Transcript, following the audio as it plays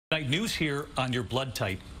Tonight, news here on your blood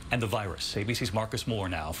type and the virus. ABC's Marcus Moore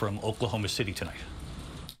now from Oklahoma City tonight.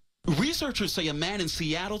 Researchers say a man in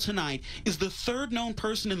Seattle tonight is the third known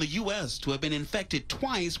person in the U.S. to have been infected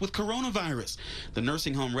twice with coronavirus. The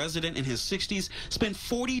nursing home resident in his 60s spent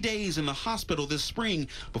 40 days in the hospital this spring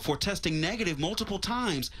before testing negative multiple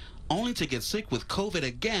times, only to get sick with COVID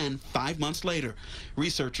again 5 months later.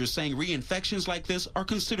 Researchers saying reinfections like this are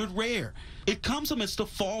considered rare. It comes amidst a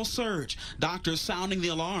fall surge, doctors sounding the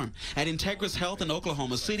alarm. At Integris Health in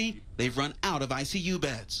Oklahoma City, they've run out of ICU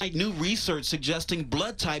beds. New research suggesting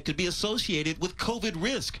blood type could be associated with COVID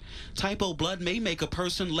risk. Type O blood may make a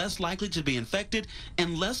person less likely to be infected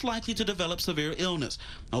and less likely to develop severe illness,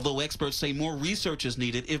 although experts say more research is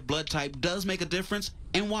needed if blood type does make a difference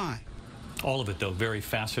and why. All of it, though, very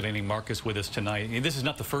fascinating. Marcus with us tonight. This is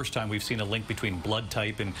not the first time we've seen a link between blood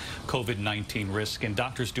type and COVID-19 risk, and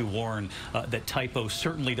doctors do warn that type O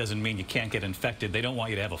certainly doesn't mean you can't get infected. They don't want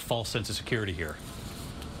you to have a false sense of security here.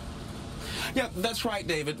 Yeah, that's right,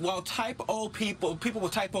 David. While type O people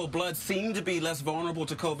with type O blood seem to be less vulnerable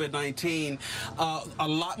to COVID-19, a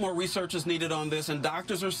lot more research is needed on this, and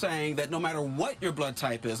doctors are saying that no matter what your blood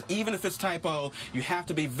type is, even if it's type O, you have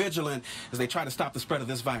to be vigilant as they try to stop the spread of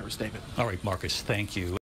this virus, David. All right, Marcus, thank you.